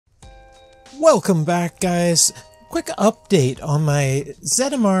Welcome back, guys. Quick update on my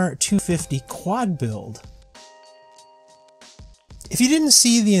ZMR-250 quad build. If you didn't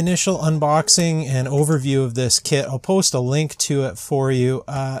see the initial unboxing and overview of this kit, I'll post a link to it for you.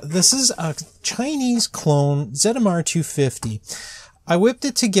 This is a Chinese clone ZMR-250. I whipped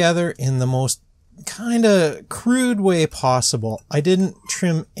it together in the most kind of crude way possible. I didn't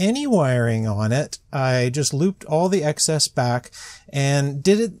trim any wiring on it. I just looped all the excess back and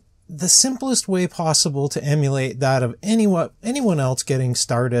did it the simplest way possible to emulate that of anyone else getting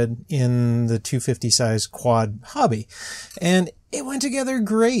started in the 250 size quad hobby. And it went together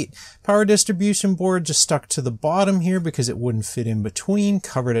great. Power distribution board just stuck to the bottom here because it wouldn't fit in between.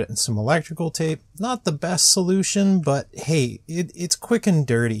 Covered it in some electrical tape. Not the best solution, but hey, it's quick and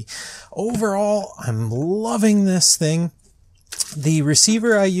dirty. Overall, I'm loving this thing. The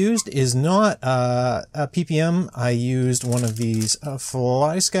receiver I used is not a PPM. I used one of these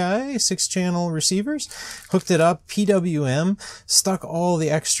FlySky 6-channel receivers, hooked it up, PWM, stuck all the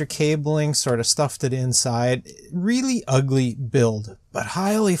extra cabling, sort of stuffed it inside. Really ugly build, but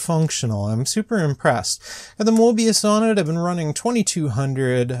highly functional. I'm super impressed. Got the Mobius on it. I've been running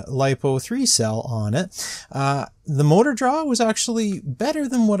 2200 LiPo 3-cell on it. The motor draw was actually better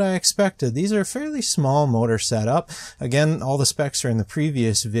than what I expected. These are a fairly small motor setup. Again, all the specs are in the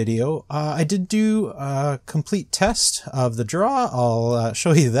previous video. I did do a complete test of the draw. I'll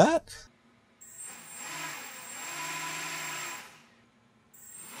show you that.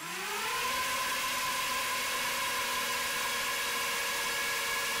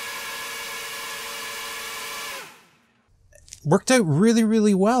 Worked out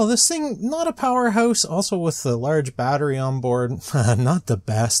really well. This thing, not a powerhouse, also with the large battery on board, not the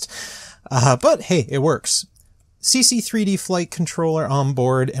best, but hey, it works. CC3D flight controller on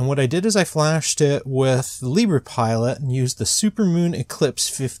board, and what I did is I flashed it with the LibrePilot and used the Supermoon Eclipse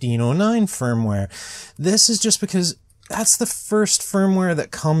 1509 firmware. This is just because that's the first firmware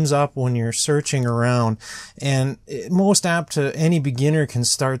that comes up when you're searching around, and most apt to any beginner can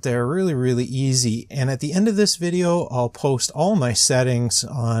start there really easy. And at the end of this video, I'll post all my settings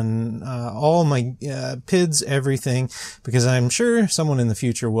on all my PIDs, everything, because I'm sure someone in the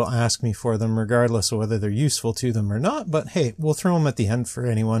future will ask me for them regardless of whether they're useful to them or not. But hey, we'll throw them at the end for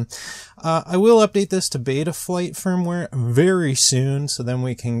anyone. I will update this to BetaFlight firmware very soon, so then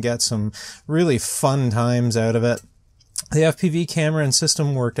we can get some really fun times out of it. The FPV camera and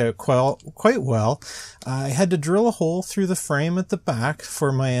system worked out quite well. I had to drill a hole through the frame at the back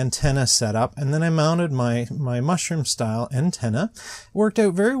for my antenna setup, and then I mounted my mushroom style antenna. It worked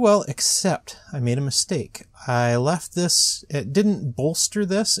out very well, except I made a mistake. I left this, it didn't bolster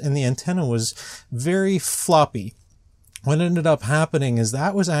this, and the antenna was very floppy. What ended up happening is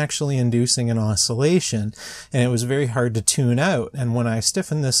that was actually inducing an oscillation, and it was very hard to tune out. And when I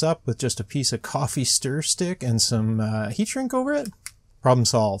stiffened this up with just a piece of coffee stir stick and some heat shrink over it, problem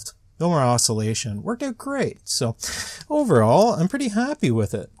solved. No more oscillation. Worked out great. So overall, I'm pretty happy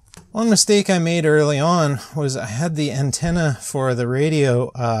with it. One mistake I made early on was I had the antenna for the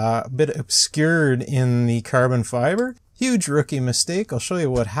radio a bit obscured in the carbon fiber. Huge rookie mistake. I'll show you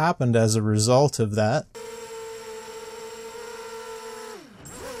what happened as a result of that.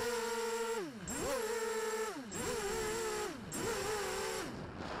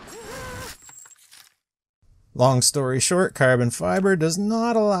 Long story short, carbon fiber does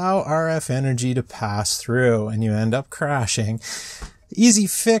not allow RF energy to pass through, and you end up crashing. Easy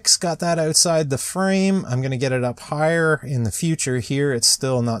fix, got that outside the frame. I'm going to get it up higher in the future here. It's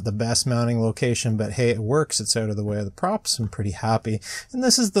still not the best mounting location, but hey, it works. It's out of the way of the props. I'm pretty happy. And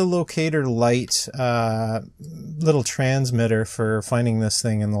this is the locator light little transmitter for finding this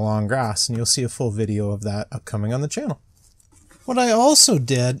thing in the long grass, and you'll see a full video of that upcoming on the channel. What I also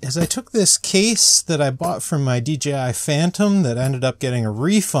did is I took this case that I bought from my DJI Phantom that ended up getting a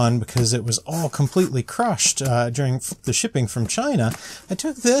refund because it was all completely crushed during the shipping from China. I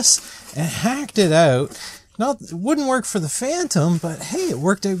took this and hacked it out. It wouldn't work for the Phantom, but hey, it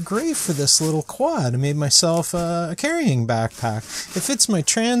worked out great for this little quad. I made myself a carrying backpack. It fits my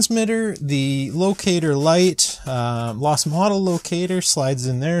transmitter, the locator light, lost model locator slides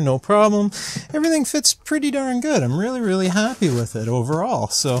in there, no problem. Everything fits pretty darn good. I'm really happy with it overall,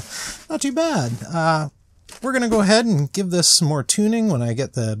 so not too bad. We're going to go ahead and give this some more tuning when I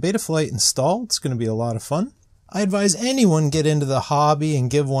get the BetaFlight installed. It's going to be a lot of fun. I advise anyone get into the hobby and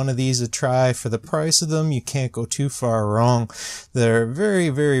give one of these a try. For the price of them, you can't go too far wrong. They're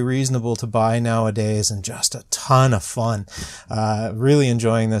very reasonable to buy nowadays and just a ton of fun. Really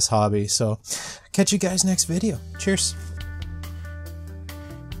enjoying this hobby. So catch you guys next video. Cheers.